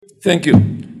Thank you.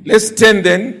 Let's turn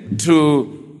then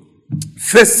to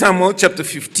 1 Samuel chapter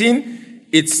 15.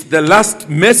 It's the last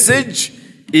message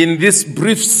in this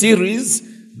brief series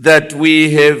that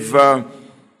we have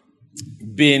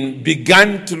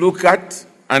begun to look at,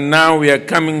 and now we are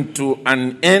coming to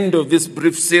an end of this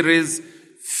brief series,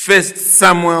 1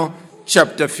 Samuel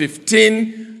chapter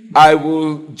 15. I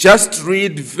will just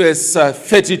read verse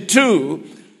 32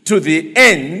 to the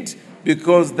end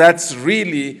because that's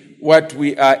really what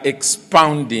we are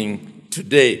expounding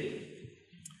today.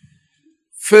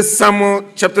 1 Samuel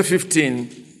chapter 15,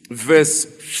 verse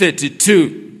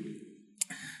 32.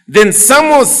 Then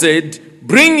Samuel said,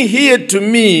 "Bring here to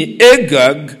me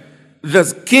Agag,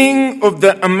 the king of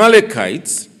the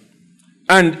Amalekites."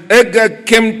 And Agag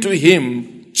came to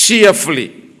him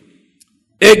cheerfully.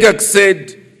 Agag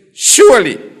said,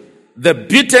 "Surely the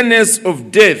bitterness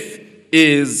of death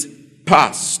is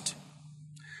past."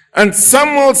 And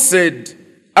Samuel said,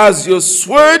 "As your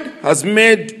sword has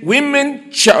made women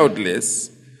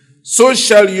childless, so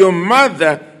shall your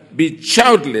mother be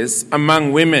childless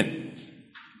among women."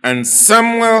 And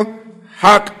Samuel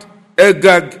hacked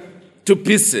Agag to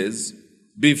pieces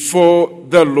before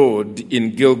the Lord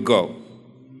in Gilgal.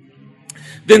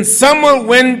 Then Samuel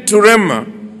went to Ramah,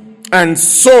 and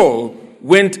Saul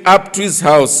went up to his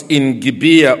house in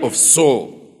Gibeah of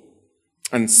Saul.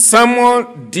 And Samuel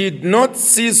did not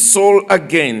see Saul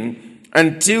again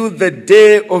until the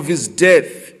day of his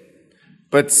death.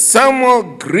 But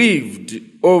Samuel grieved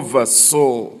over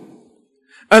Saul.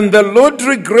 And the Lord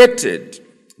regretted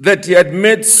that he had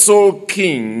made Saul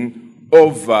king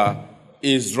over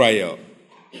Israel.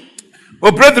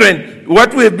 Well, brethren,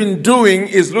 what we have been doing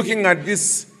is looking at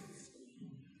this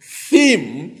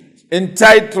theme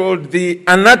entitled The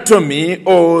Anatomy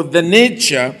or the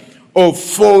Nature of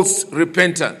False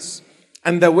Repentance.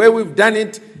 And the way we've done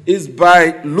it is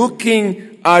by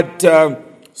looking at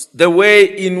the way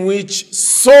in which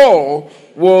Saul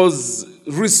was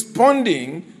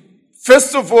responding,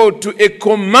 first of all, to a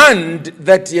command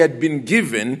that he had been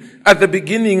given at the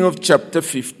beginning of chapter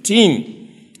 15.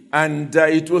 And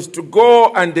it was to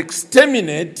go and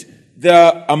exterminate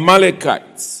the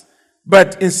Amalekites.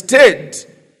 But instead,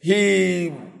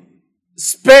 he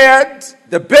spared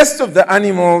the best of the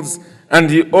animals,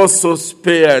 and he also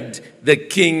spared the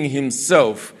king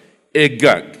himself,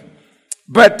 Agag.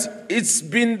 But it's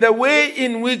been the way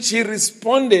in which he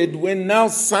responded when now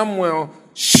Samuel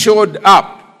showed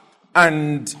up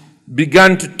and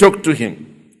began to talk to him.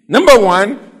 Number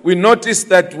one, we noticed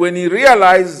that when he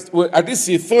realized, well, at least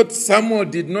he thought Samuel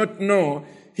did not know,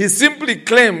 he simply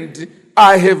claimed,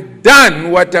 "I have done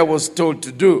what I was told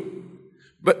to do."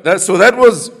 So that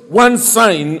was one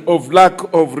sign of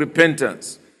lack of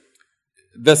repentance.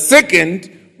 The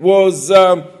second was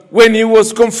when he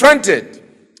was confronted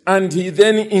and he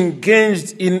then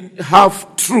engaged in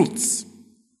half-truths.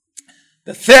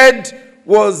 The third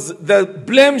was the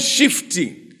blame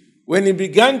shifting when he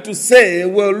began to say,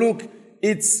 well, look,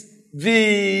 it's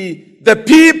the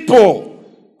people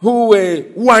who were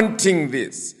wanting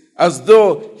this, as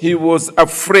though he was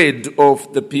afraid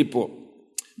of the people.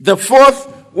 The fourth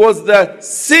was the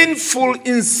sinful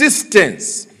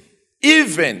insistence.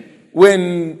 Even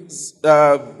when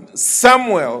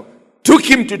Samuel took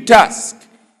him to task,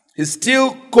 he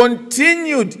still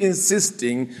continued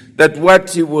insisting that what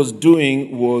he was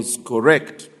doing was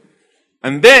correct.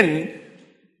 And then,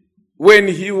 when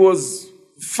he was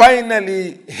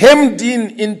finally hemmed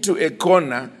into a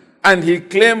corner and he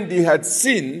claimed he had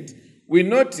sinned, we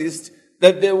noticed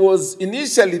that there was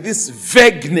initially this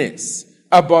vagueness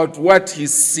about what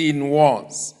his sin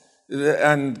was.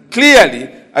 And clearly,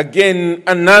 again,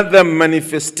 another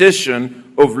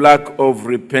manifestation of lack of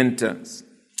repentance.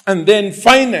 And then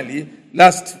finally,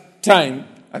 last time,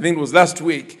 I think it was last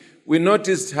week, we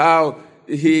noticed how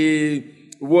he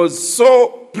was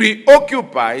so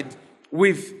preoccupied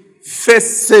with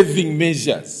face-saving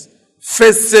measures,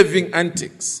 face-saving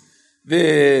antics,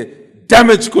 the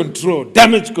damage control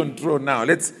now.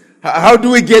 How do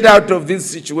we get out of this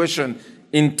situation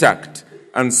intact,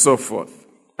 and so forth.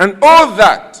 And all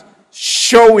that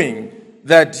showing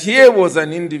that here was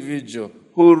an individual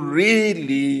who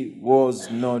really was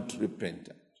not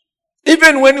repentant.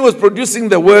 Even when he was producing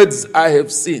the words, "I have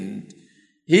sinned,"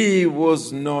 he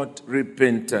was not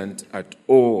repentant at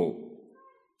all.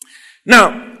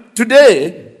 Now,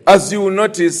 today, as you will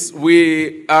notice,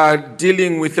 we are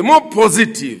dealing with a more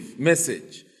positive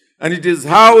message, and it is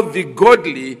how the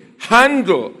godly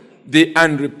handle the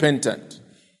unrepentant.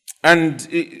 And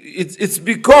it's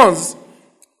because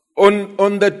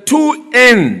on the two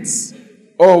ends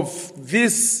of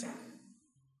this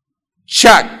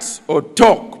chat or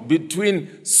talk fought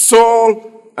between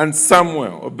Saul and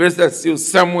Samuel, or better still,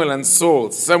 Samuel and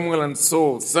Saul, Samuel and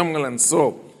Saul, Samuel and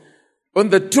Saul. On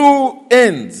the two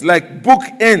ends, like book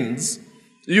ends,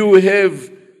 you have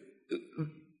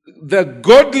the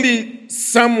godly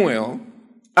Samuel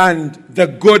and the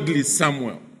godly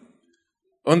Samuel.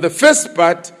 On the first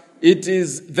part, it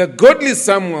is the godly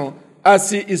Samuel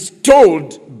as he is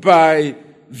told by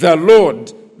the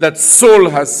Lord that Saul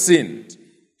has sinned.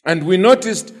 And we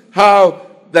noticed how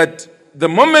that the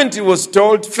moment he was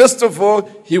told, first of all,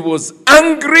 he was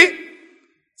angry.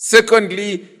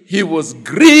 Secondly, he was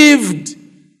grieved.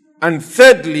 And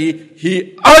thirdly,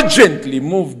 he urgently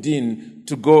moved in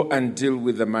to go and deal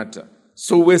with the matter.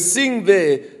 So we're seeing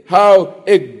there how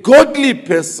a godly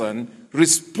person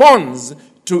responds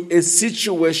to a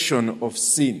situation of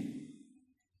sin.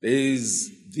 There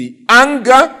is the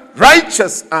anger,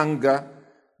 righteous anger.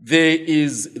 There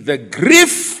is the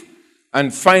grief.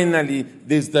 And finally,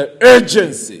 there's the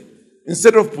urgency.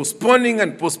 Instead of postponing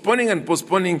and postponing and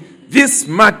postponing, this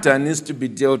matter needs to be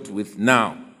dealt with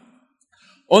now.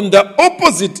 On the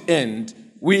opposite end,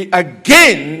 we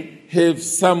again have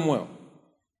Samuel.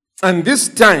 And this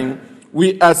time,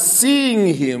 we are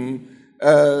seeing him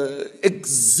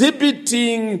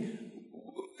exhibiting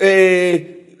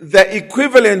the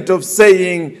equivalent of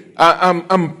saying,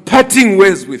 I'm parting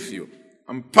ways with you.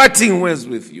 I'm parting ways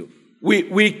with you.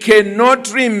 We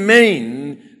cannot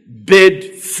remain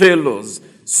bedfellows,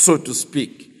 so to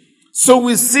speak. So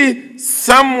we see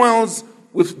Samuel's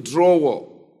withdrawal.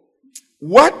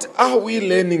 What are we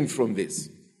learning from this?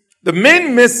 The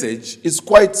main message is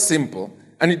quite simple,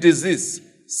 and it is this: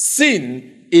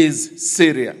 sin is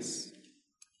serious.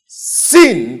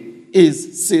 Sin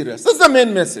is serious. That's the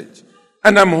main message.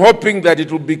 And I'm hoping that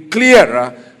it will be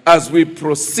clearer as we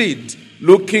proceed,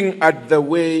 looking at the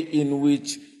way in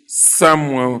which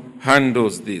Samuel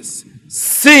handles this.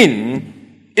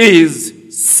 Sin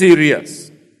is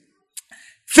serious.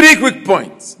 3 quick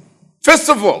points. First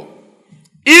of all,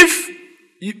 if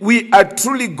we are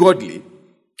truly godly,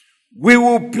 we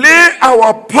will play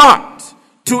our part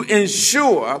to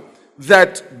ensure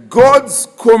that God's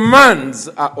commands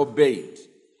are obeyed.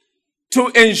 To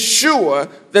ensure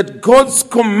that God's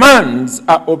commands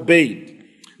are obeyed.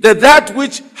 That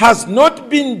which has not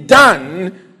been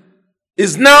done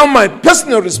is now my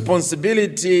personal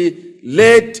responsibility.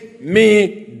 Let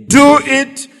me do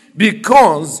it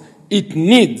because it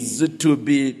needs to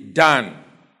be done.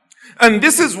 And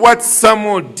this is what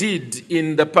Samuel did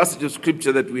in the passage of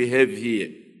scripture that we have here.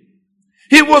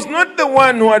 He was not the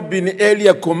one who had been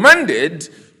earlier commanded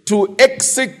to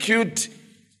execute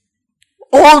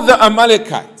all the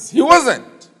Amalekites. He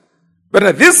wasn't. But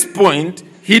at this point,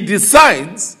 he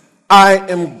decides, I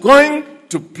am going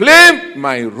to play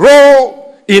my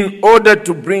role in order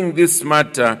to bring this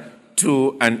matter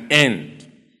to an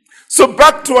end. So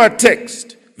back to our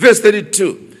text, verse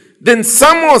 32. Then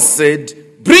Samuel said,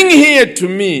 bring here to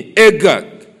me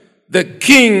Agag, the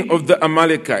king of the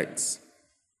Amalekites.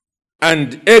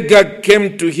 And Agag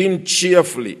came to him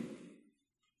cheerfully.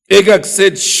 Agag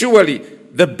said, surely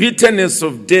the bitterness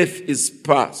of death is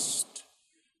past.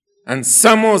 And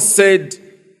Samuel said,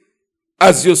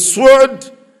 as your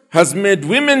sword has made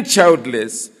women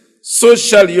childless, so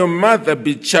shall your mother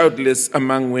be childless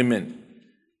among women.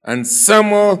 And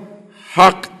Samuel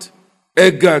hacked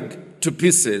Agag to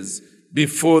pieces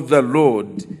before the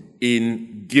Lord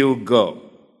in Gilgal.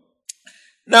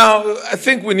 Now, I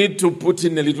think we need to put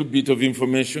in a little bit of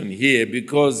information here,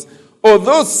 because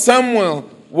although Samuel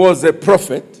was a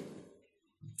prophet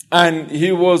and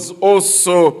he was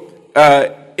also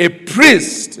a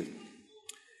priest,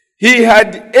 he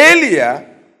had earlier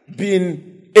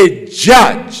been a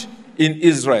judge in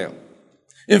Israel.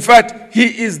 In fact,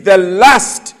 he is the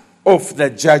last of the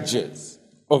judges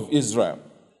of Israel.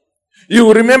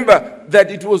 You remember that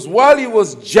it was while he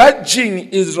was judging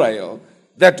Israel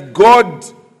that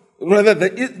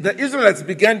the Israelites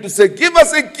began to say, give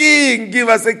us a king, give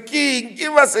us a king,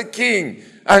 give us a king.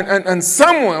 And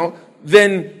Samuel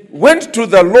then went to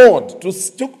the Lord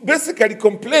to basically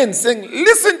complain, saying,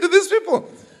 listen to these people.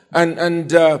 And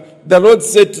the Lord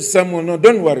said to Samuel, no,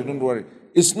 don't worry.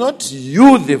 It's not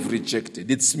you they've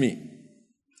rejected, it's me.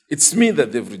 It's me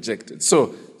that they've rejected.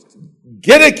 So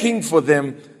get a king for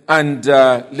them and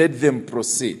let them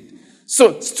proceed.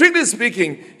 So, strictly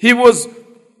speaking, he was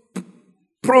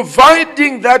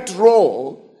providing that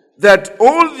role that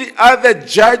all the other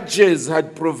judges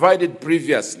had provided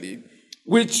previously,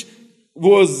 which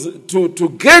was to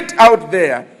get out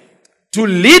there, to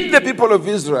lead the people of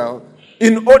Israel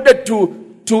in order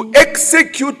to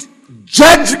execute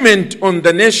judgment on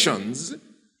the nations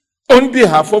on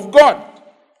behalf of God.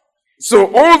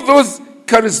 So all those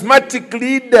charismatic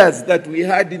leaders that we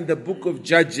had in the book of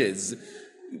Judges,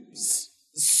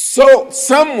 so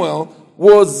Samuel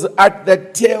was at the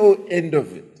tail end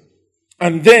of it.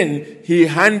 And then he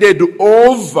handed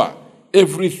over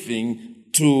everything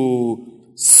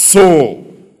to Saul.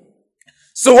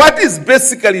 So what he's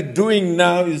basically doing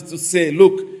now is to say,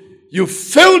 look, you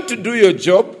failed to do your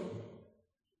job,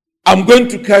 I'm going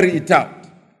to carry it out.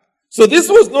 So this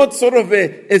was not sort of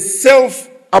a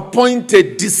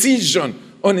self-appointed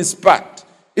decision on his part.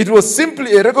 It was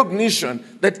simply a recognition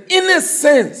that in a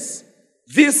sense,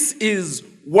 this is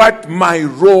what my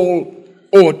role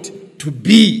ought to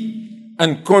be.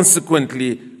 And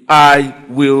consequently, I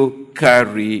will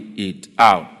carry it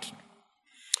out.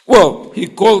 Well, he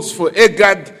calls for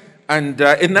Agag, and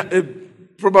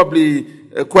probably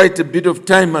quite a bit of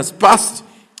time has passed,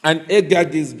 and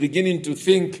Agag is beginning to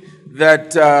think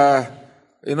that,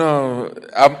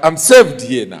 I'm saved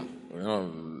here now.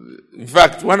 In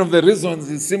fact, one of the reasons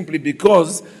is simply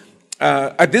because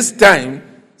at this time,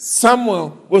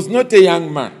 Samuel was not a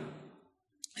young man.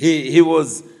 He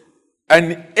was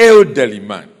an elderly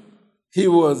man. He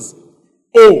was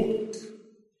old.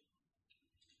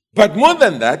 But more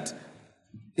than that,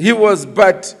 he was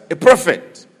but a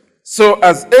prophet. So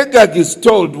as Agag is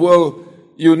told, well,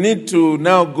 you need to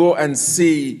now go and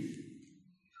see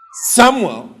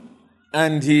Samuel,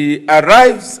 and he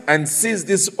arrives and sees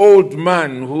this old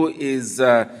man who is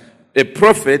a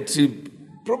prophet. He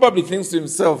probably thinks to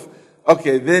himself,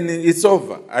 okay, then it's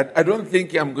over. I don't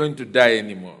think I'm going to die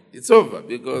anymore. It's over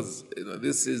because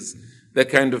this is the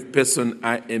kind of person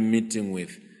I am meeting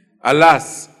with.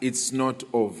 Alas, it's not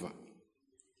over.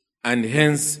 And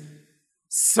hence,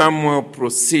 Samuel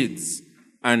proceeds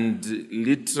and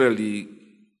literally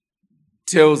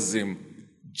tells him,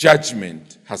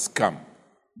 judgment has come.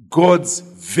 God's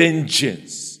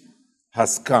vengeance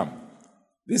has come.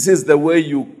 This is the way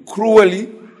you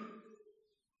cruelly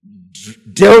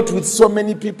dealt with so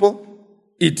many people.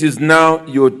 It is now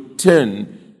your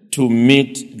turn to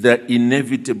meet the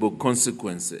inevitable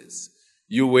consequences.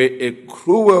 You were a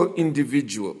cruel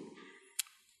individual.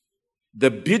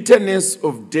 The bitterness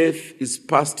of death is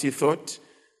past, he thought.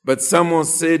 But someone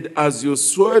said, as your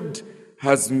sword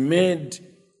has made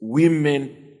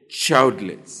women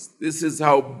childless. This is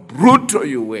how brutal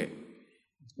you were.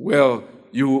 Well,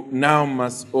 you now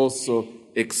must also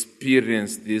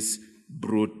experience this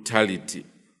brutality.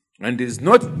 And he's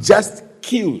not just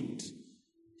killed,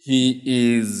 he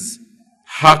is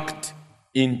hacked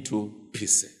into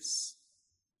pieces.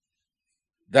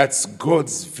 That's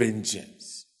God's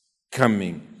vengeance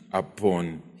coming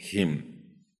upon him.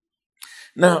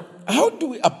 Now, how do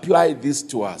we apply this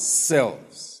to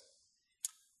ourselves?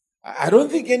 I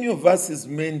don't think any of us is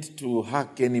meant to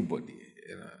hack anybody.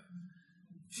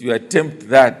 If you attempt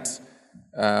that,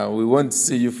 we won't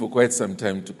see you for quite some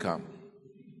time to come.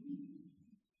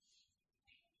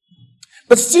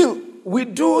 But still, we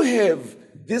do have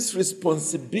this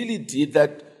responsibility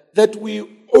that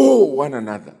we owe one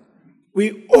another.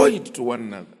 We owe it to one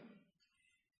another.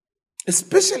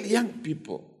 Especially young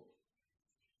people.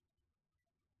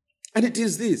 And it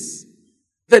is this,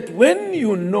 that when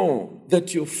you know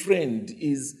that your friend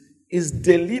is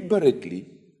deliberately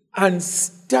and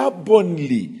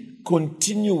stubbornly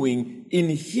continuing in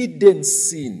hidden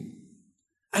sin,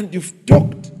 and you've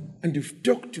talked, and you've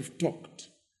talked,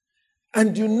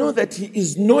 and you know that he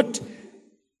is not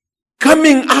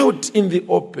coming out in the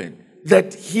open,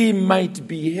 that he might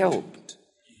be helped,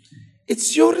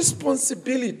 it's your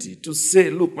responsibility to say,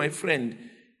 look, my friend,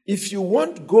 if you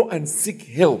want to go and seek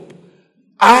help,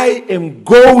 I am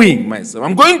going myself.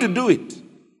 I'm going to do it.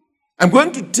 I'm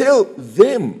going to tell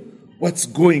them what's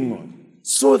going on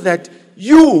so that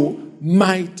you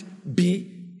might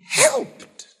be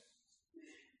helped.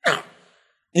 Now,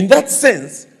 in that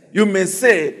sense, you may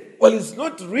say, well, it's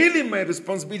not really my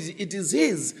responsibility, it is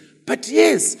his. But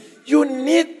yes, you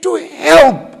need to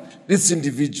help this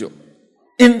individual.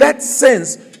 In that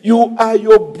sense, you are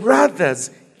your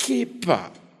brother's keeper.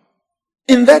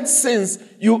 In that sense,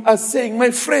 you are saying, my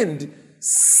friend,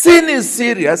 sin is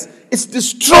serious. It's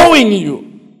destroying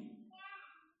you.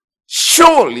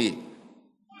 Surely,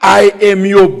 I am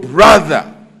your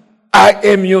brother. I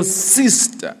am your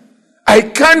sister. I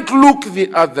can't look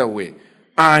the other way.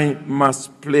 I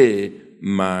must play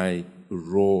my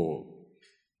role.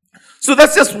 So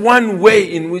that's just one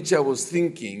way in which I was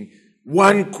thinking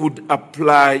one could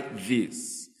apply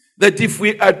this. That if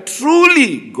we are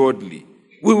truly godly,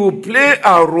 we will play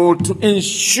our role to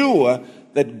ensure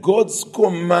that God's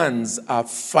commands are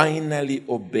finally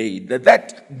obeyed.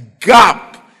 That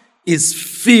gap is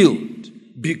filled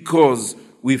because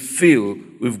we feel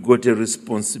we've got a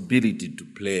responsibility to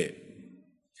play.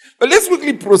 But let's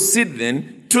quickly proceed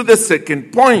then to the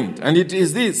second point, and it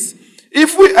is this.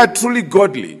 If we are truly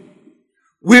godly,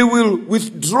 we will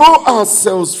withdraw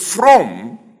ourselves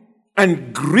from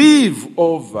and grieve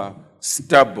over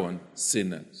stubborn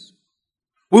sinners.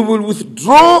 We will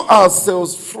withdraw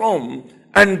ourselves from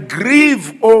and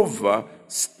grieve over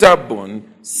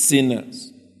stubborn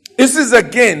sinners. This is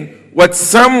again what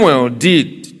Samuel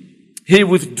did. He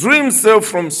withdrew himself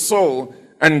from Saul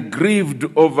and grieved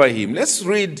over him. Let's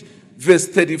read verse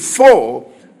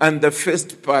 34 and the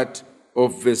first part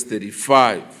of verse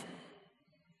 35.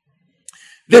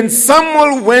 Then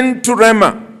Samuel went to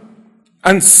Ramah,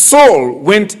 and Saul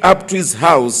went up to his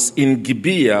house in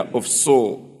Gibeah of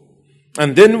Saul.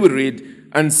 And then we read,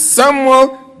 and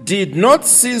Samuel did not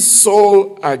see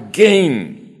Saul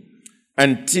again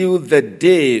until the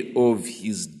day of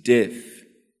his death.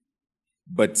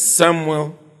 But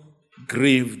Samuel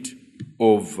grieved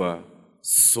over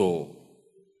Saul.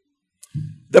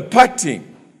 The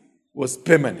parting was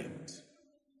permanent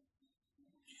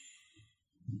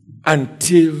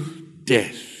until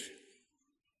death.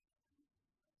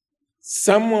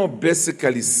 Samuel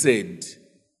basically said,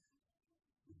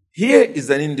 here is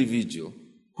an individual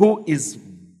who is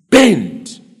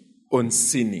bent on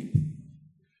sinning,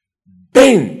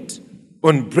 bent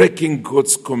on breaking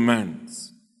God's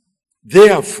commands.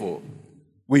 Therefore,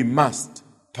 we must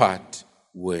part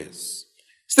ways.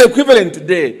 It's the equivalent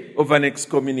today of an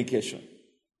excommunication,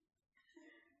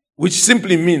 which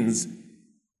simply means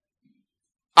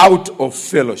out of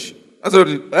fellowship.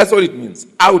 That's what it means,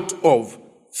 out of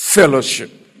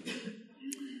fellowship.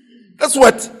 That's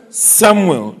what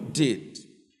Samuel did.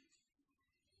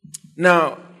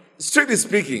 Now, strictly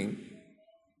speaking,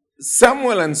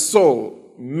 Samuel and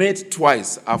Saul met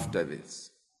twice after this.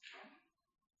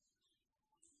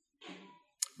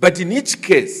 But in each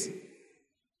case,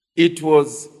 it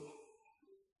was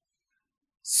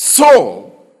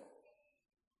Saul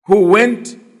who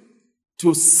went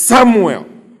to Samuel.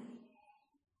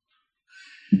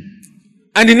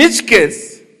 And in each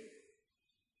case,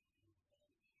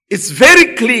 it's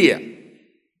very clear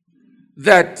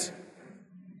that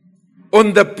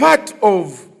on the part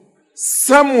of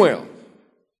Samuel,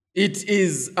 it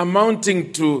is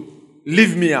amounting to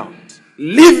leave me out.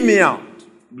 Leave me out.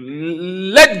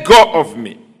 Let go of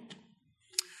me.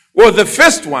 Well, the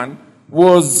first one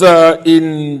was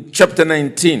in chapter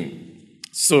 19.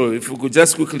 So if we could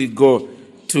just quickly go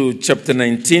to chapter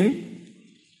 19.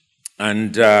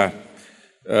 And I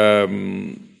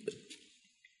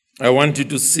want you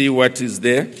to see what is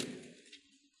there.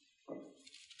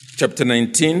 Chapter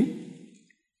 19.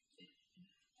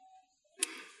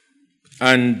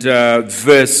 And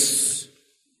verse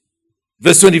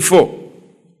 24.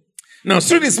 Now,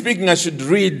 strictly speaking, I should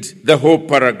read the whole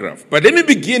paragraph. But let me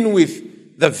begin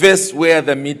with the verse where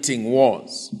the meeting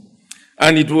was.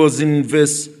 And it was in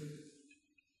verse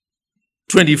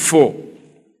 24.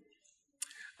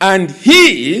 And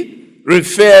he,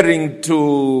 referring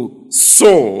to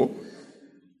Saul,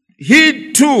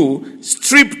 he too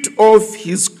stripped off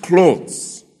his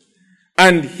clothes.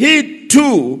 And he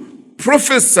too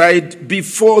prophesied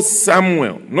before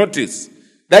Samuel. Notice,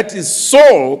 that is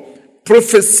Saul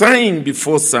prophesying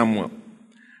before Samuel,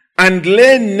 and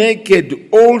lay naked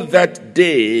all that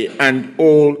day and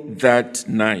all that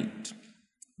night.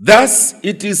 Thus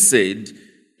it is said,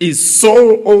 is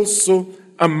Saul also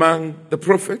among the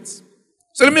prophets?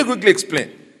 So let me quickly explain.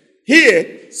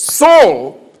 Here,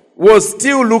 Saul was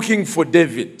still looking for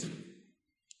David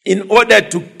in order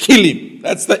to kill him.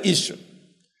 That's the issue.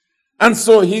 And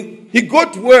so he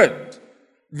got word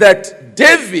that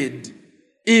David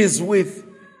is with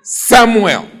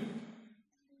Samuel.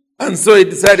 And so he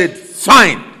decided,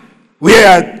 fine,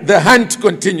 the hunt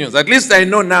continues. At least I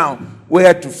know now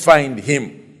where to find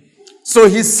him. So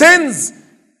he sends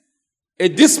a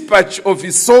dispatch of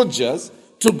his soldiers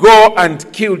to go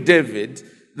and kill David.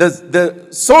 The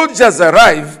soldiers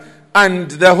arrive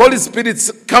and the Holy Spirit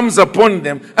comes upon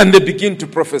them and they begin to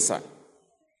prophesy.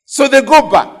 So they go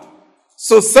back.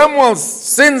 So Samuel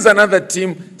sends another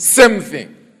team, same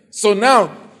thing. So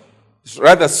now,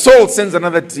 rather, Saul sends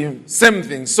another team, same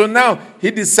thing. So now he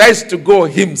decides to go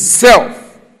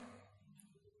himself.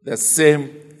 The same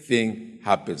thing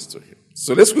happens to him.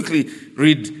 So let's quickly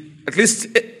read at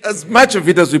least as much of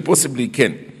it as we possibly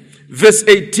can. Verse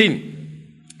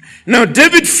 18. Now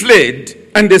David fled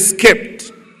and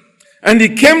escaped, and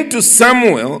he came to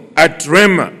Samuel at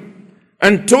Ramah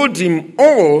and told him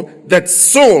all that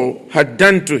Saul had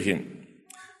done to him.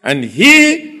 And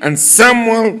he and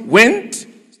Samuel went.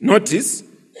 Notice,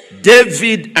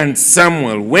 David and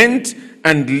Samuel went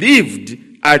and lived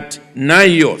at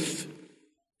Naioth.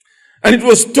 And it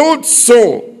was told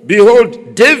Saul,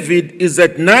 behold, David is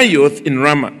at Naioth in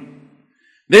Ramah.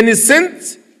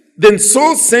 Then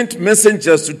Saul sent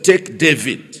messengers to take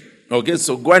David. Okay,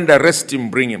 so go and arrest him,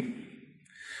 bring him.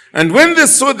 And when they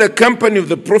saw the company of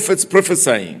the prophets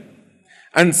prophesying,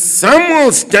 and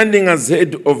Samuel standing as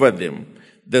head over them,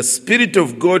 the Spirit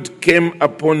of God came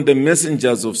upon the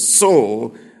messengers of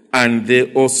Saul, and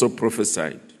they also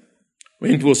prophesied.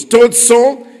 When it was told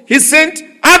Saul, he sent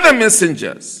other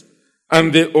messengers,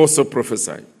 and they also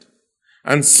prophesied.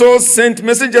 And Saul sent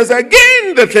messengers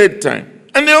again the third time,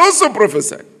 and they also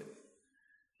prophesied.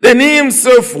 Then he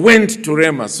himself went to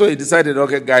Ramah. So he decided,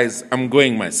 okay, guys, I'm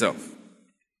going myself.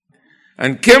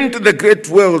 And came to the great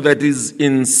well that is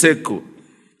in Seku.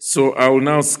 So I will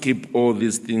now skip all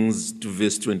these things to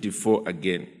verse 24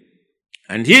 again.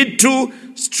 And he too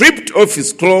stripped off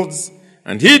his clothes,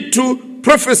 and he too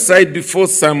prophesied before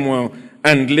Samuel,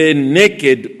 and lay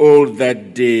naked all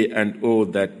that day and all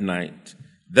that night.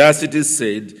 Thus it is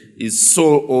said, is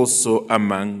Saul also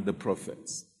among the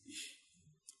prophets.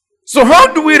 So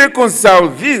how do we reconcile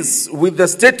this with the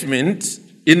statement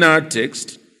in our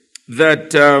text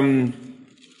that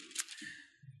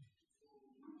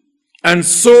and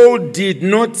Saul did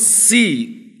not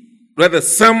see, rather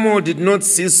Samuel did not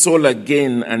see Saul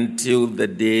again until the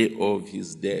day of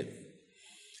his death?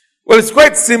 Well, it's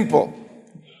quite simple.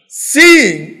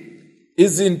 Seeing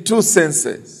is in two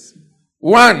senses.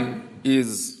 One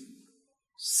is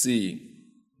seeing.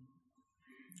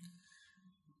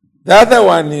 The other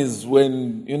one is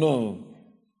when,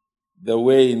 the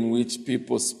way in which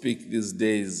people speak these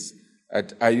days,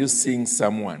 are you seeing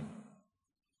someone?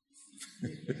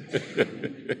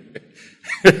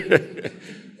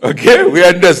 Okay, we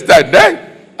understand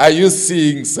that. Are you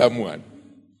seeing someone?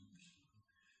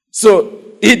 So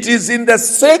it is in the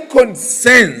second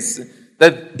sense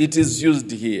that it is used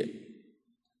here.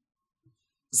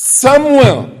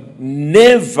 Samuel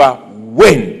never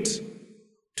went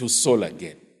to Saul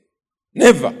again.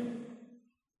 Never.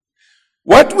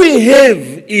 What we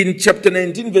have in chapter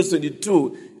 19, verse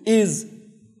 22 is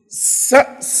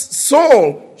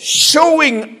Saul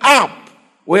showing up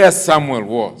where Samuel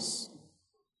was.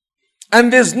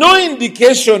 And there's no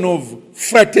indication of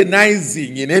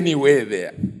fraternizing in any way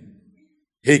there.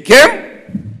 He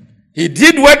came, he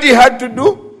did what he had to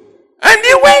do, and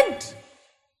he went.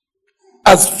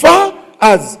 As far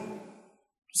as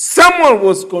Samuel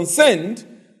was concerned,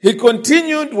 he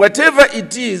continued whatever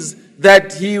it is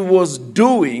that he was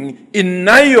doing in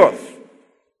Naioth.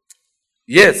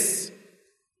 Yes,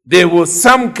 there was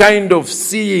some kind of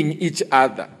seeing each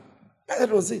other. But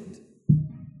that was it.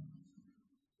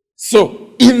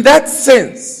 So, in that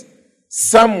sense,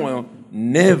 Samuel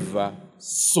never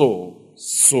saw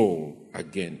Saul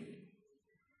again.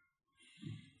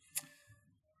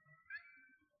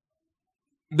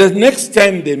 The next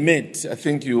time they met, I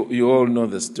think you all know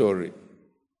the story.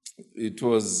 It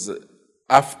was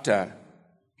after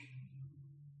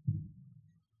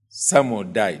Samuel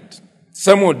died.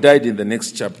 Samuel died in the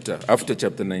next chapter, after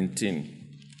chapter 19.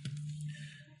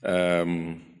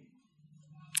 I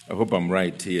hope I'm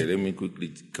right here. Let me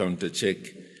quickly counter check.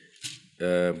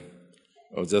 I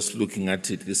was just looking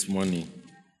at it this morning.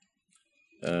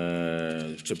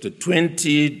 Chapter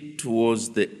 20 towards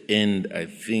the end, I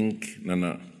think.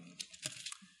 No.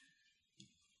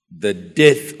 The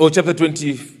death. Chapter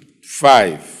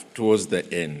 25 towards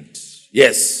the end.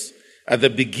 Yes, at the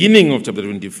beginning of chapter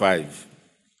 25.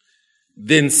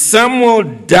 Then Samuel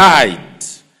died,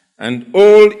 and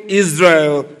all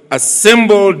Israel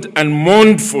assembled and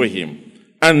mourned for him,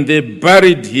 and they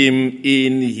buried him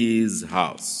in his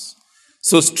house.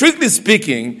 So strictly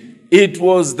speaking, it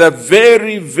was there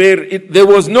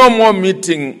was no more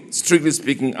meeting, strictly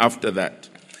speaking, after that.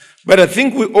 But I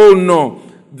think we all know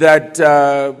that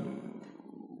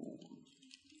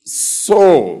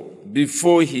Saul,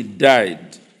 before he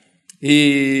died,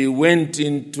 he went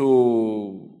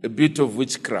into a bit of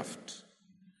witchcraft.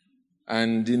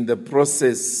 And in the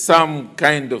process, some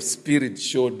kind of spirit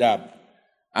showed up.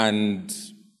 And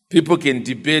people can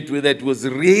debate whether it was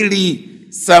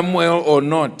really Samuel or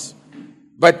not.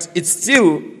 But it's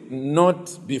still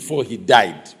not before he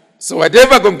died. So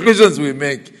whatever conclusions we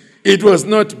make, it was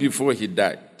not before he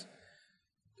died.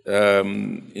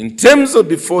 In terms of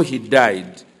before he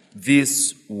died,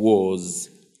 this was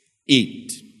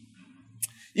it.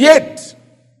 Yet,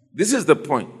 this is the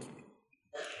point.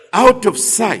 Out of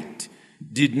sight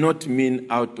did not mean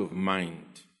out of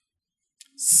mind.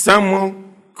 Samuel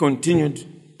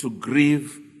continued to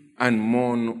grieve and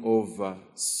mourn over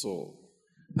Saul.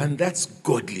 And that's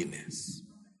godliness.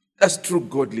 That's true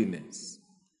godliness.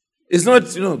 It's not,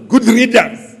 good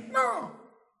riddance. No.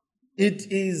 It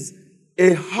is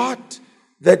a heart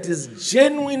that is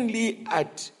genuinely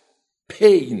at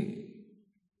pain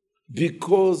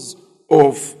because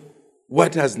of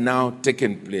what has now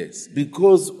taken place,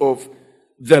 because of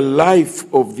the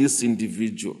life of this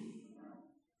individual.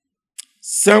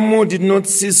 Samuel did not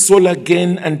see Saul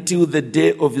again until the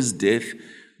day of his death,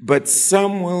 but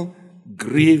Samuel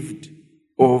grieved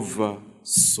over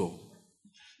Saul.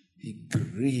 He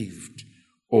grieved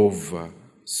over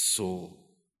Saul.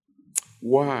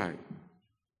 Why?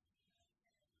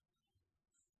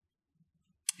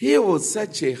 He was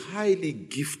such a highly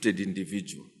gifted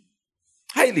individual.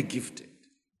 Highly gifted.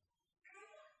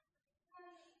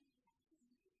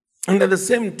 And at the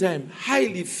same time,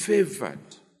 highly favored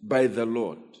by the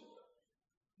Lord.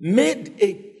 Made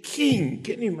a king,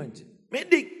 can you imagine?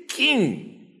 Made a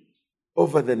king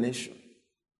over the nation.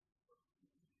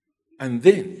 And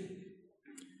then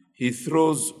he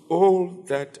throws all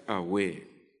that away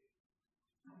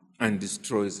and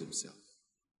destroys himself.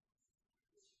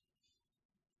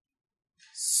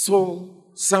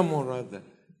 Samuel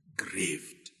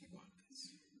grieved about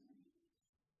this.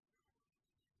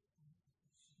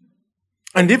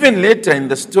 And even later in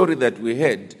the story that we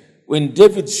heard, when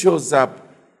David shows up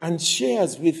and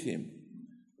shares with him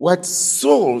what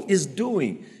Saul is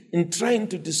doing in trying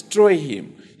to destroy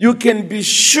him, you can be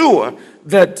sure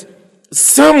that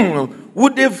Samuel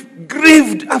would have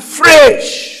grieved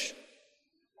afresh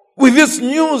with this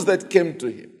news that came to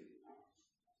him.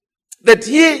 That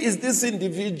here is this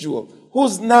individual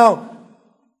who's now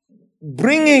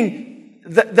bringing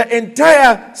the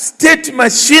entire state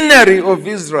machinery of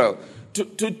Israel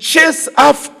to chase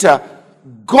after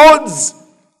God's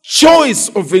choice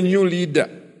of a new leader,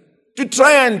 to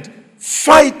try and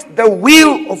fight the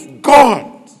will of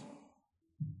God.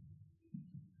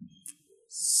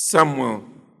 Samuel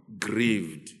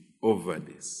grieved over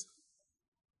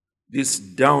this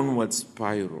downward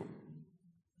spiral.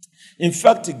 In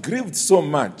fact, he grieved so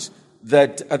much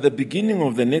that at the beginning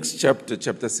of the next chapter,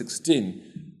 chapter 16,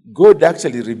 God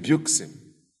actually rebukes him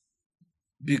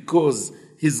because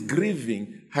his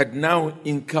grieving had now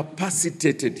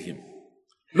incapacitated him.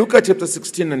 Look at chapter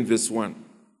 16 and verse 1.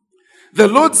 The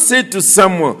Lord said to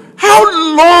Samuel,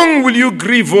 "How long will you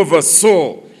grieve over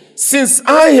Saul, since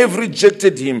I have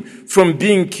rejected him from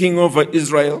being king over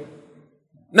Israel?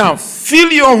 Now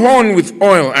fill your horn with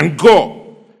oil and go.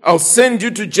 I'll send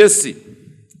you to Jesse,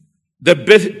 the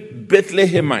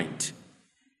Bethlehemite,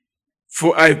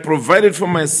 for I have provided for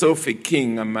myself a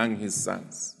king among his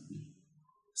sons."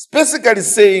 It's basically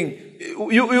saying,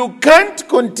 you can't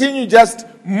continue just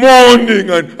mourning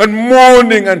and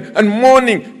mourning and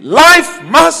mourning. Life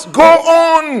must go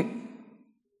on.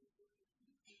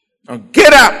 Now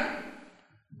get up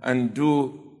and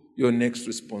do your next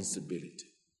responsibility.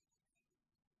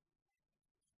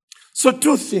 So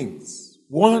 2 things.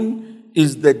 1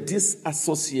 is the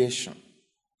disassociation.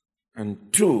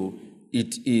 And 2,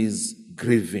 it is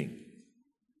grieving.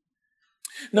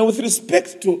 Now, with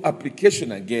respect to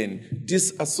application again,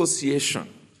 disassociation.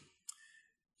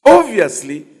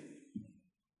 Obviously,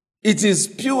 it is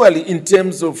purely in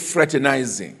terms of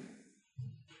fraternizing.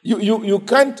 You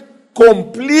can't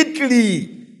completely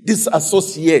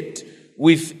disassociate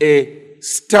with a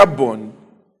stubborn,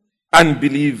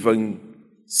 unbelieving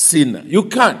sinner. You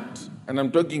can't. And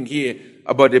I'm talking here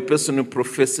about a person who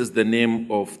professes the name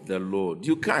of the Lord.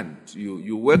 You can't.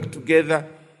 You work together,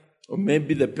 or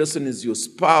maybe the person is your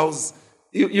spouse.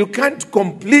 You can't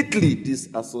completely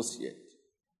disassociate.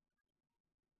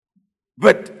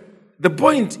 But the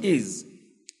point is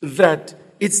that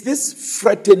it's this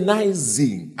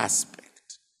fraternizing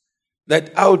aspect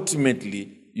that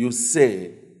ultimately you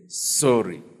say,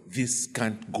 sorry, this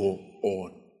can't go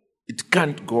on. It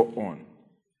can't go on.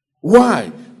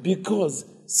 Why? Because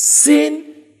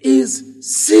sin is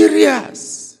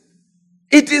serious.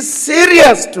 It is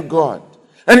serious to God.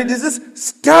 And it is this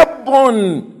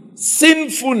stubborn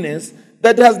sinfulness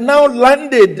that has now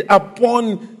landed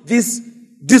upon this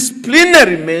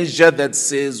disciplinary measure that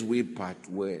says we part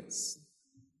ways.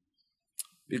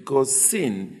 Because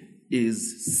sin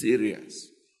is serious.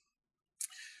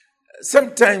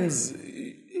 Sometimes,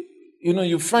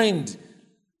 you find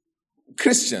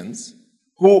Christians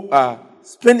who are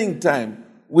spending time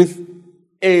with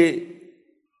a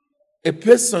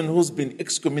person who's been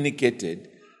excommunicated,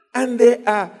 and they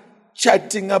are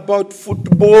chatting about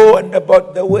football and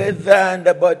about the weather and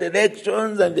about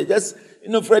elections, and they're just,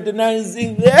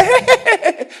 fraternizing.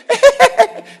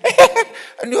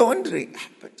 And you're wondering,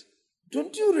 but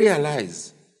don't you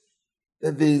realize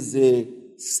that there's a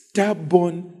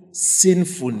stubborn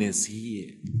sinfulness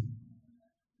here?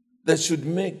 that should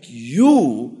make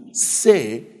you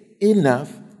say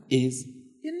enough is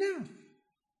enough.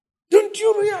 Don't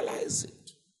you realize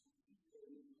it?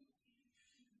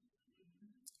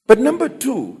 But number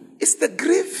two is the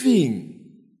grieving.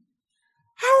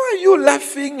 How are you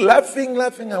laughing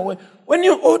away when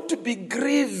you ought to be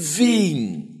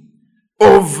grieving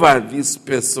over this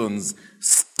person's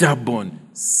stubborn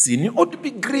sin? You ought to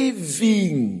be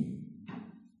grieving.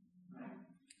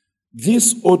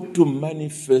 This ought to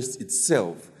manifest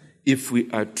itself if we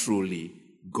are truly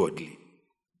godly.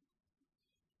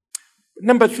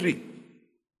 Number three,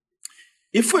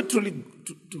 if we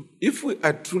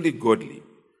are truly godly,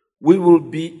 we will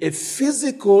be a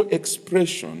physical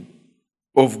expression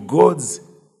of God's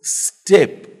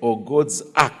step or God's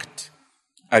act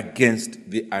against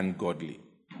the ungodly.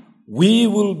 We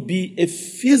will be a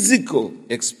physical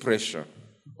expression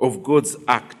of God's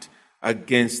act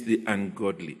against the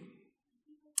ungodly.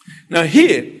 Now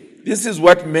here, this is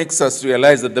what makes us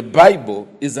realize that the Bible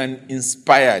is an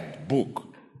inspired book.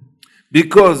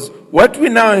 Because what we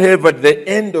now have at the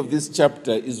end of this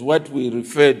chapter is what we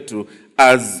referred to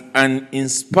as an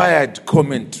inspired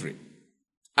commentary.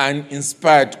 An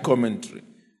inspired commentary.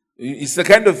 It's the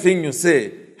kind of thing you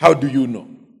say, how do you know?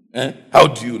 How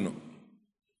do you know?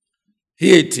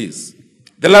 Here it is.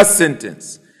 The last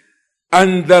sentence.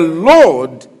 And the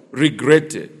Lord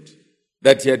regretted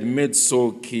that he had made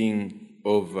Saul king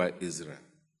over Israel.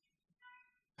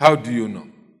 How do you know?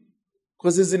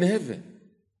 Because he's in heaven.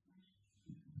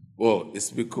 Well,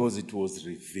 it's because it was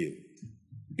revealed.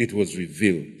 It was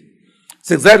revealed.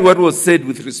 It's exactly what was said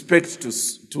with respect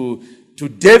to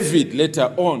David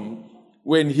later on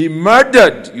when he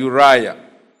murdered Uriah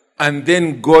and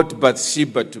then got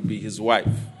Bathsheba to be his wife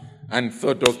and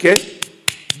thought, okay,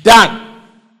 done.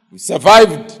 We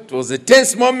survived. It was a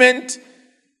tense moment.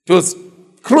 It was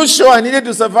crucial. I needed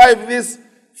to survive this.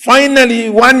 Finally,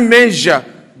 one measure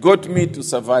got me to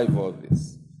survive all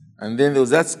this. And then there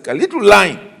was that a little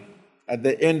line at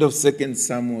the end of 2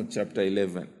 Samuel chapter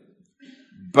 11.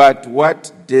 But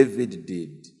what David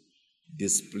did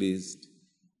displeased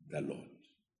the Lord.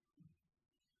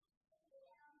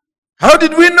 How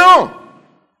did we know?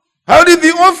 How did the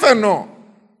author know?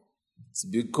 It's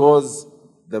because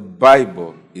the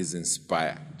Bible is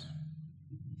inspired.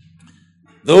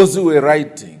 Those who were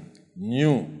writing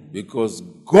knew because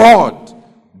God,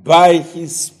 by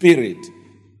His Spirit,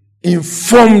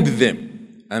 informed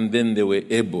them, and then they were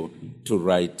able to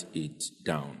write it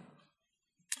down.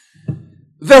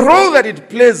 The role that it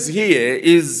plays here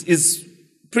is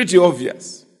pretty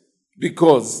obvious,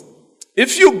 because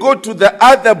if you go to the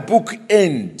other book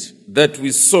end that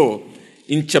we saw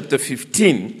in chapter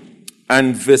 15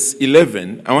 and verse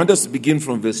 11, I want us to begin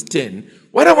from verse 10.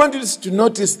 What I want you to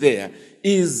notice there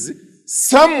is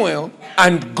Samuel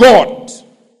and God.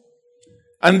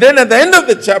 And then at the end of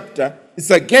the chapter, it's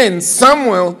again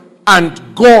Samuel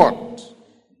and God.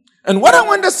 And what I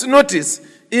want us to notice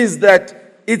is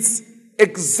that it's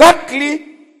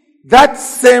exactly that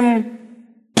same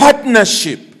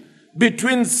partnership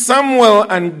between Samuel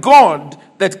and God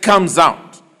that comes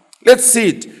out. Let's see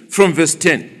it from verse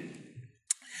 10.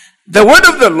 The word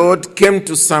of the Lord came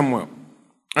to Samuel,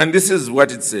 and this is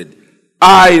what it said.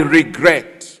 I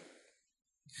regret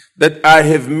that I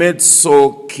have made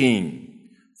Saul king,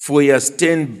 for he has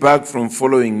turned back from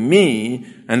following me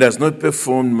and has not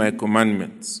performed my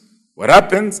commandments. What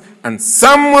happens? And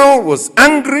Samuel was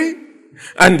angry,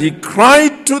 and he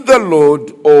cried to the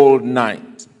Lord all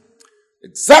night.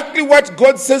 Exactly what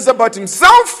God says about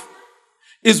himself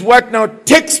is what now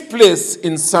takes place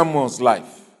in Samuel's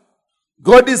life.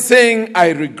 God is saying, I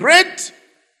regret,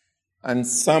 and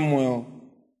Samuel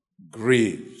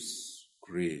grieves.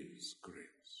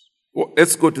 Well,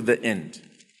 let's go to the end.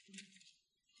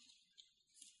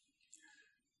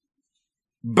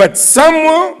 But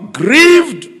Samuel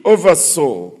grieved over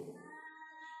Saul,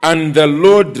 and the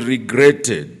Lord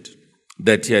regretted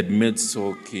that he had made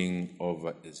Saul king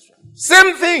over Israel.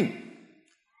 Same thing.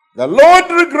 The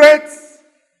Lord regrets,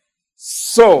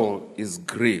 Saul is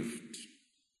grieved.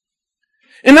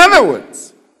 In other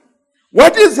words,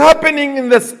 what is happening in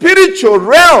the spiritual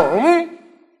realm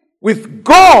with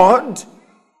God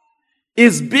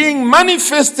is being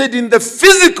manifested in the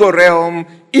physical realm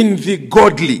in the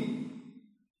godly.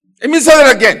 Let me say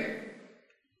that again.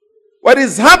 What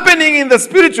is happening in the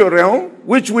spiritual realm,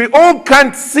 which we all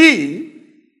can't see,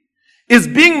 is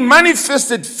being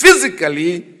manifested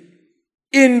physically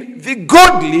in the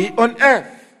godly on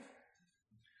earth.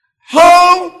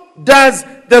 How does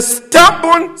the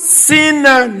stubborn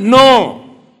sinner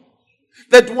know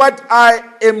that what I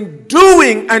am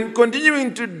doing and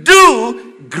continuing to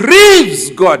do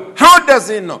grieves God? How does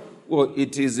he know? Well,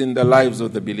 it is in the lives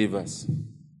of the believers.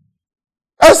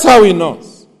 That's how he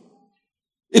knows.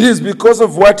 It is because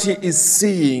of what he is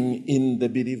seeing in the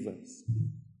believers.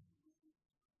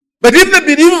 But if the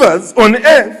believers on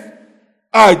earth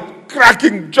are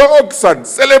cracking jokes and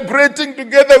celebrating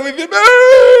together with him,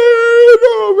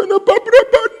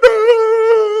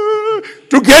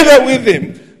 together with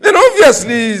him, then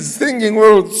obviously he's thinking,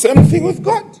 well, same thing with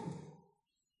God.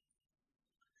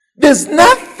 There's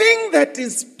nothing that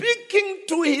is speaking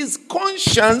to his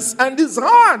conscience and his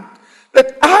heart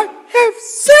that I have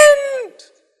sinned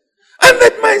and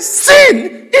that my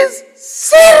sin is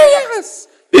serious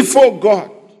before God.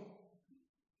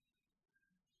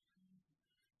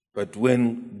 But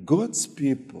when God's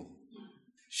people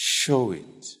show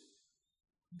it,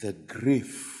 the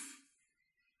grief,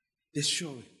 they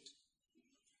show it.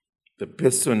 The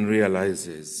person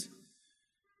realizes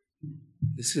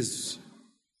this is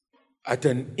at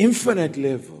an infinite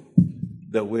level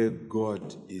the way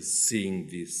God is seeing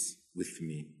this with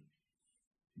me.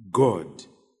 God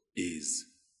is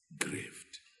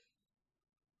grieved.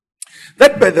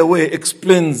 That, by the way,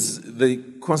 explains the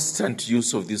constant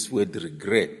use of this word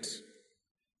regret.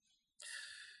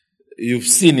 You've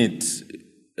seen it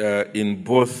in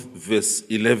both verse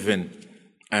 11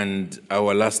 and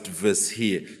our last verse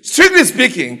here. Strictly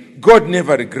speaking, God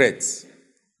never regrets.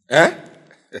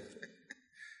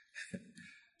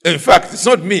 In fact, it's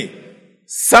not me.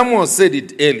 Someone said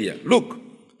it earlier. Look,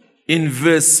 in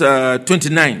verse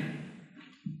 29.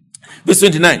 Verse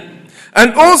 29.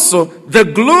 And also, the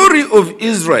glory of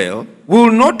Israel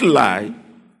will not lie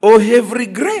or have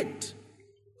regret.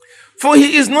 For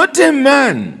he is not a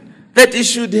man that he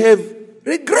should have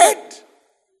regret.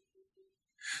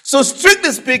 So,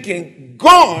 strictly speaking,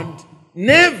 God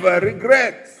never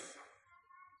regrets.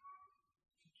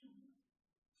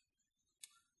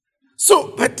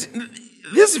 So, but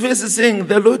this verse is saying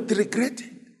the Lord regretted.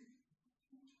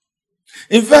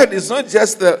 In fact, it's not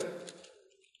just the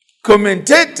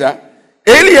commentator.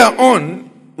 Earlier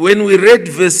on, when we read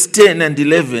verse 10 and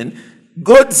 11,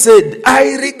 God said,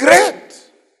 I regret.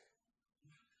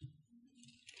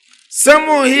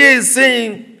 Someone here is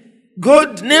saying,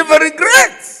 God never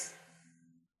regrets.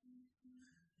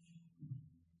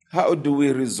 How do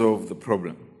we resolve the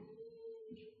problem?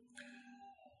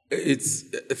 It's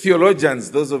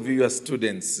theologians, those of you who are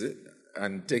students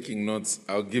and taking notes,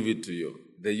 I'll give it to you.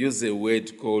 They use a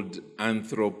word called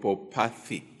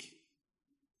anthropopathic.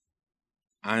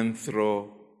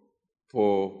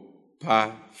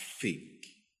 Anthropopathic.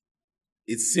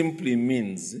 It simply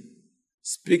means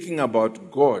speaking about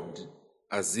God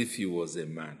as if he was a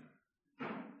man.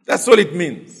 That's all it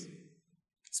means.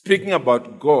 Speaking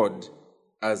about God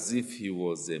as if he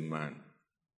was a man.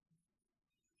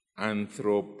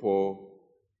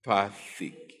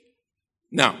 Anthropopathic.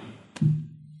 Now,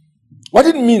 what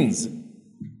it means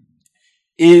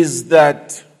is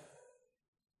that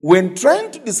when trying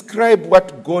to describe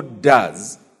what God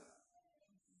does,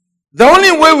 the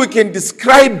only way we can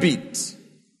describe it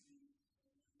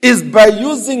is by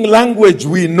using language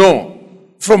we know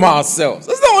from ourselves.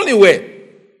 That's the only way.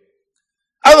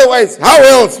 Otherwise, how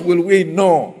else will we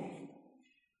know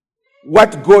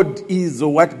what God is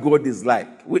or what God is like?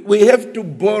 We have to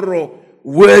borrow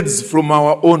words from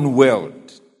our own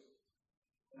world.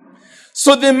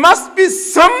 So there must be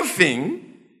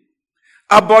something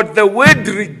about the word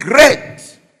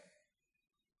regret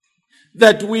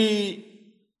that we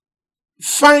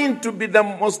find to be the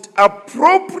most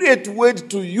appropriate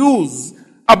word to use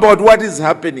about what is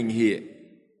happening here.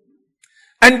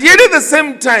 And yet at the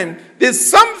same time, there's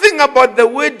something about the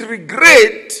word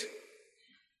regret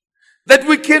that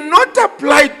we cannot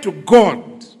apply to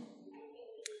God.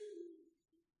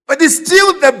 But it's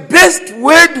still the best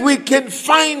word we can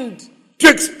find to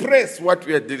express what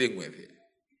we are dealing with here.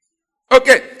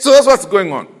 Okay, so that's what's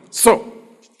going on. So,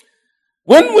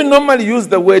 when we normally use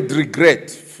the word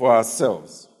regret for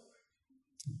ourselves,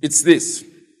 it's this.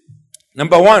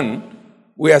 Number one,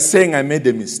 we are saying I made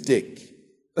a mistake.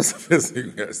 That's the first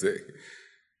thing we are saying.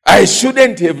 I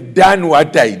shouldn't have done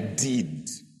what I did.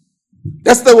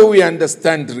 That's the way we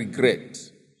understand regret.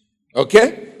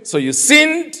 Okay? So you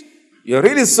sinned, you're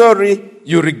really sorry,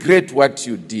 you regret what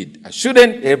you did. I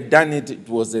shouldn't have done it, it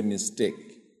was a mistake.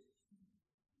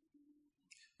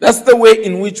 That's the way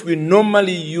in which we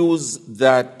normally use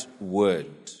that word.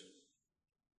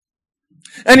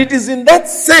 And it is in that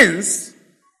sense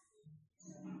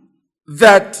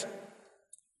that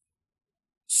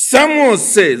Samuel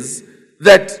says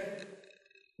that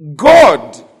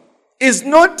God is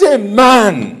not a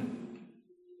man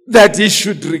that he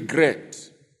should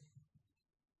regret.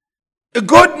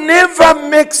 God never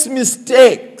makes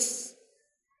mistakes.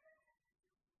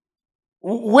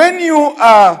 When you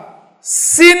are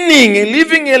sinning,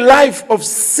 living a life of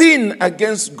sin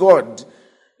against God,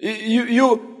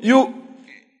 you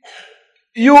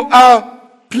are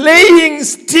playing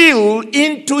still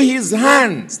into his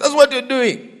hands. That's what you're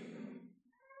doing.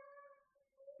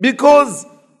 Because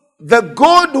the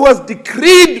God who has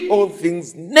decreed all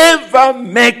things never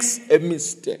makes a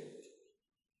mistake.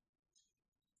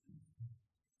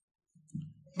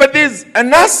 But there's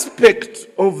an aspect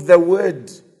of the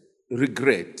word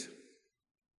regret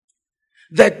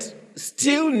that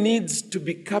still needs to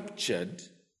be captured,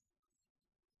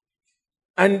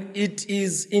 and it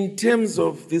is in terms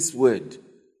of this word,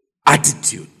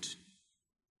 attitude.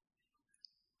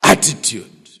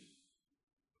 Attitude.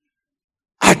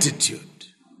 Attitude.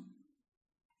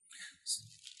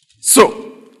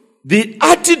 So, the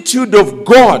attitude of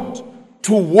God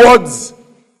towards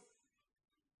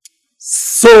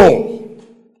Saul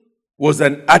was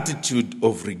an attitude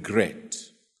of regret.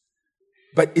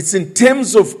 But it's in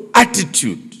terms of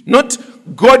attitude, not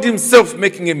God himself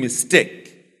making a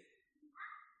mistake.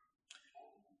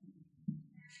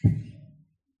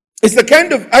 It's the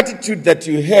kind of attitude that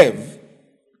you have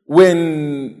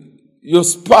when your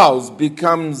spouse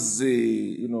becomes,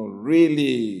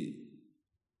 really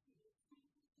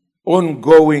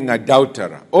ongoing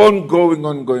adulterer,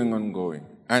 ongoing.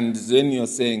 And then you're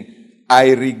saying,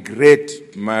 I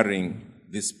regret marrying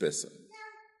this person.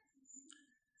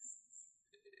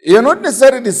 You're not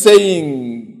necessarily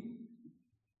saying,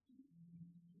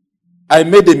 I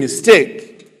made a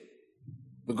mistake,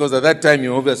 because at that time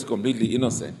you're obviously completely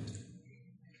innocent.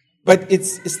 But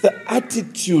it's the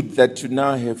attitude that you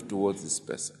now have towards this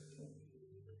person.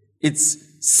 It's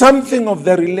something of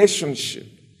the relationship.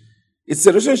 It's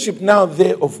a relationship now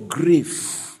there of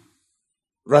grief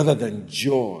rather than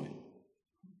joy.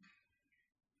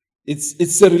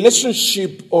 It's a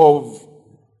relationship of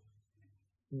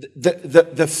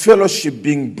the fellowship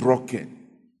being broken.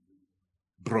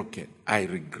 I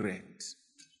regret.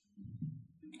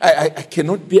 I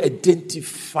cannot be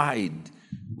identified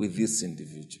with this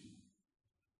individual.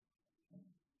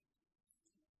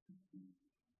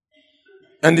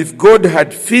 And if God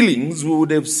had feelings, we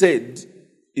would have said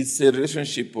it's a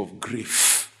relationship of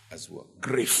grief as well.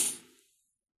 Grief.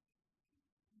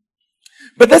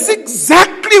 But that's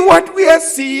exactly what we are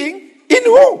seeing in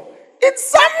who? In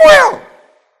Samuel.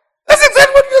 That's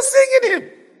exactly what we are seeing in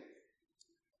him.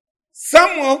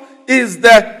 Samuel is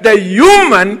the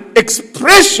human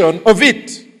expression of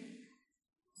it.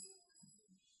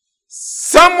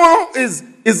 Samuel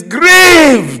is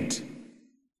grieved.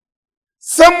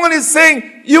 Samuel is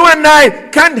saying, you and I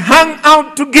can't hang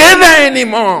out together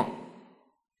anymore.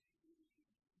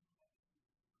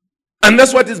 And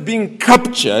that's what is being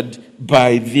captured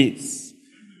by this.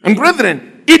 And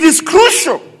brethren, it is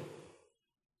crucial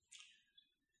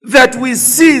that we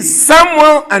see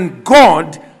Samuel and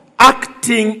God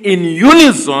acting in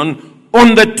unison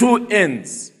on the two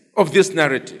ends of this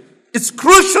narrative. It's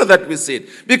crucial that we see it,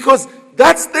 because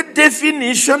that's the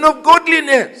definition of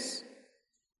godliness.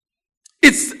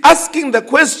 It's asking the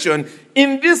question,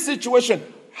 in this situation,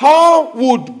 how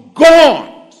would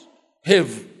God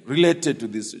have related to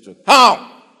this situation? How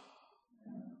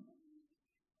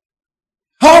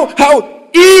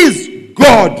is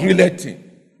God relating?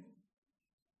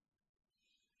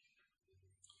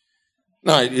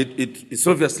 Now, it's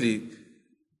obviously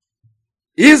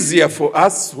easier for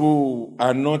us who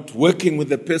are not working with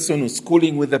the person or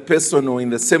schooling with the person or in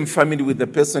the same family with the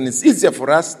person. It's easier for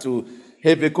us to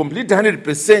have a complete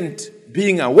 100%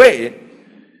 being aware.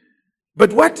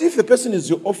 But what if the person is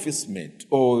your office mate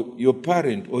or your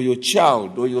parent or your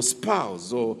child or your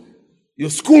spouse or your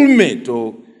schoolmate?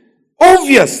 Or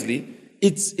obviously,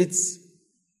 it's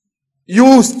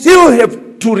you still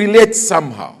have to relate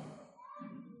somehow.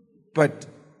 But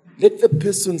let the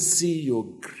person see your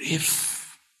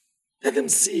grief. Let them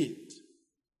see it.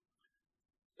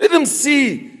 Let them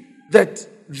see that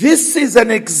this is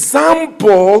an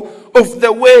example of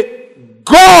the way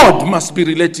God must be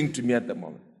relating to me at the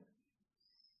moment.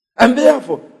 And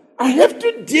therefore, I have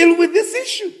to deal with this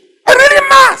issue. I really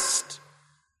must.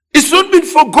 It's not been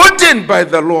forgotten by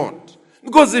the Lord.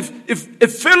 Because if a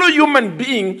fellow human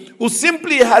being who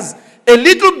simply has a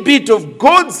little bit of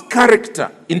God's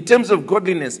character in terms of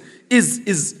godliness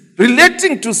is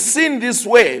relating to sin this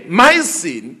way, my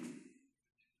sin,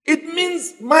 it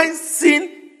means my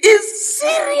sin is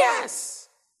serious.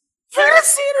 Very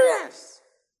serious.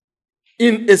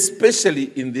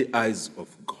 Especially in the eyes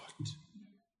of God.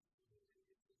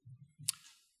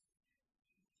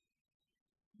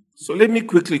 So let me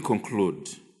quickly conclude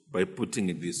by putting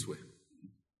it this way.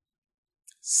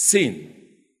 Sin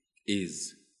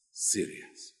is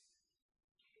serious.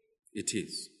 It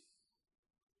is.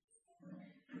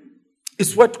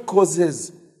 It's what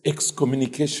causes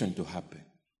excommunication to happen.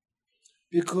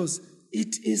 Because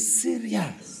it is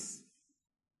serious.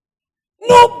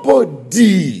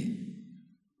 Nobody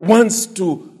wants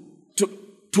to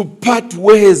part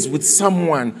ways with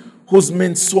someone who's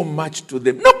meant so much to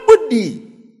them. Nobody.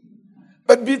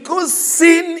 But because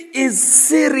sin is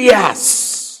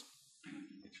serious,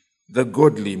 the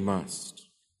godly must.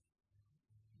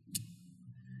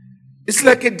 It's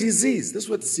like a disease. That's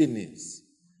what sin is.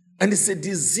 And it's a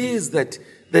disease that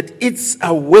eats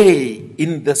away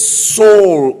in the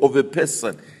soul of a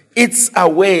person. Eats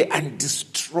away and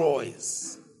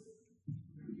destroys.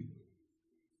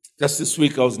 Just this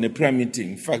week I was in a prayer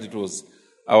meeting. In fact, it was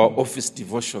our office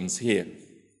devotions here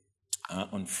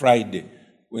on Friday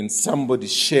when somebody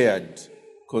shared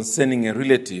concerning a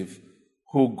relative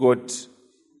who got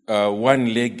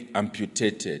one leg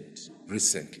amputated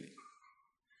recently.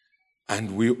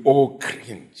 And we all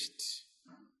cringed.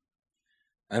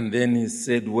 And then he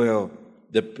said, well,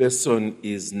 the person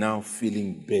is now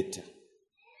feeling better.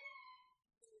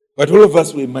 But all of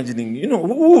us were imagining,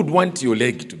 who would want your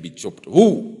leg to be chopped?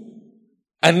 Who?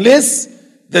 Unless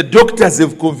the doctors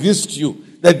have convinced you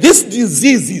that this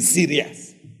disease is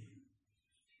serious.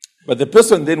 But the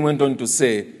person then went on to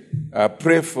say,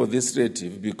 pray for this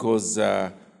relative because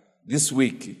this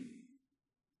week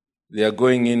they are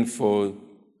going in for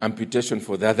amputation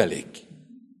for the other leg.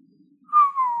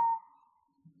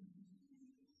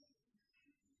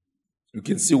 You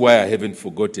can see why I haven't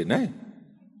forgotten, eh?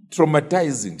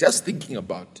 Traumatizing, just thinking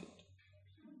about it.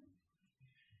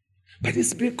 But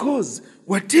it's because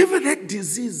whatever that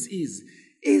disease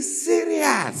is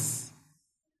serious.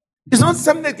 It's not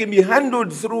something that can be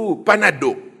handled through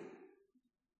Panadol.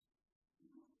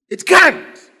 It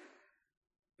can't.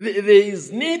 There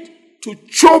is need to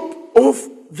chop off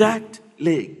that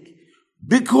leg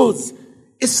because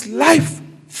it's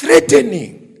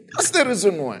life-threatening. That's the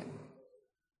reason why.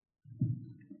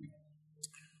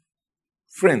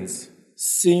 Friends,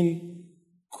 sin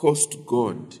cost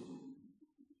God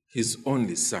His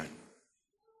only Son.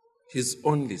 His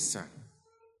only Son.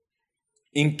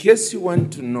 In case you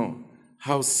want to know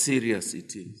how serious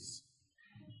it is,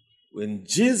 when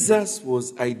Jesus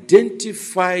was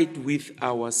identified with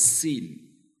our sin,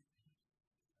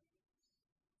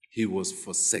 He was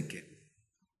forsaken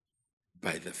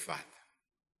by the Father.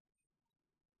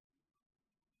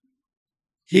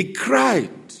 He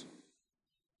cried,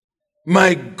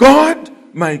 my God,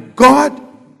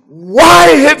 why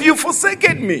have you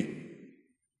forsaken me?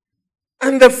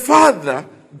 And the Father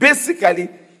basically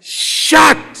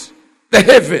shut the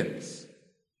heavens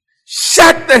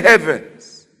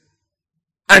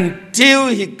until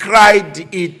He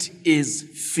cried, it is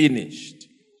finished.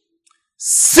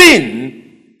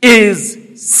 Sin is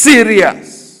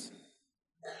serious.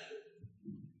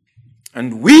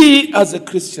 And we as a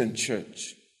Christian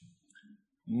church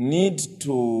need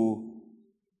to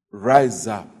rise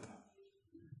up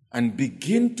and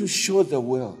begin to show the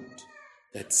world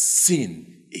that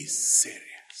sin is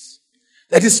serious.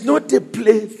 That is not a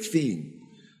plaything.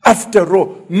 After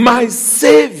all, my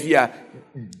Savior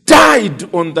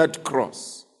died on that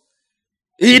cross.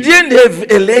 He didn't have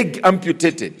a leg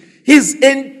amputated. His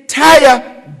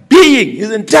entire being,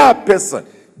 his entire person,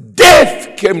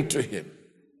 death came to him.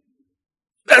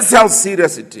 That's how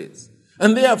serious it is.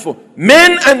 And therefore,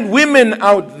 men and women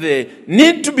out there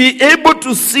need to be able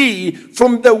to see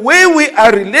from the way we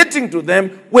are relating to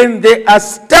them when they are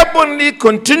stubbornly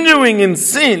continuing in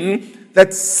sin,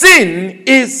 that sin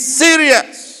is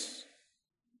serious.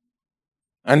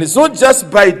 And it's not just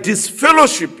by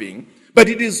disfellowshipping, but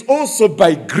it is also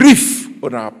by grief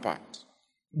on our part.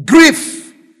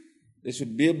 Grief. They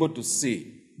should be able to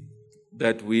see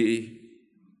that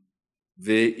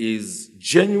there is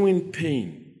genuine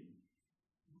pain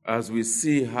as we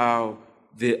see how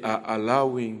they are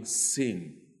allowing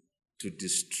sin to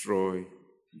destroy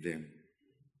them.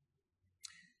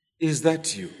 Is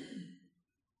that you?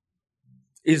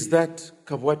 Is that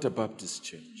Kabwata Baptist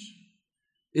Church?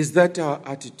 Is that our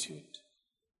attitude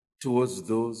towards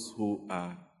those who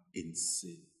are in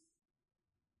sin?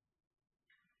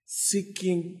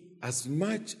 Seeking as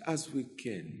much as we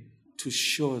can to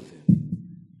show them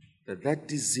that that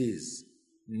disease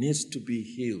needs to be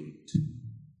healed.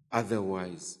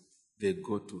 Otherwise, they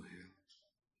go to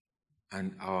hell.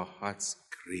 And our hearts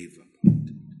grieve about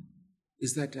it.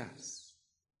 Is that us?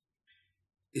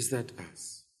 Is that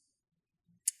us?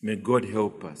 May God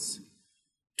help us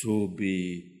to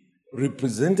be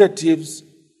representatives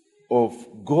of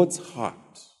God's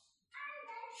heart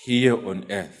here on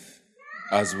earth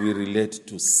as we relate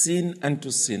to sin and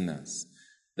to sinners,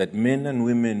 that men and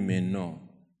women may know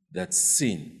that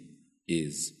sin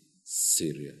is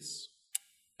serious.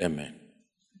 Amen.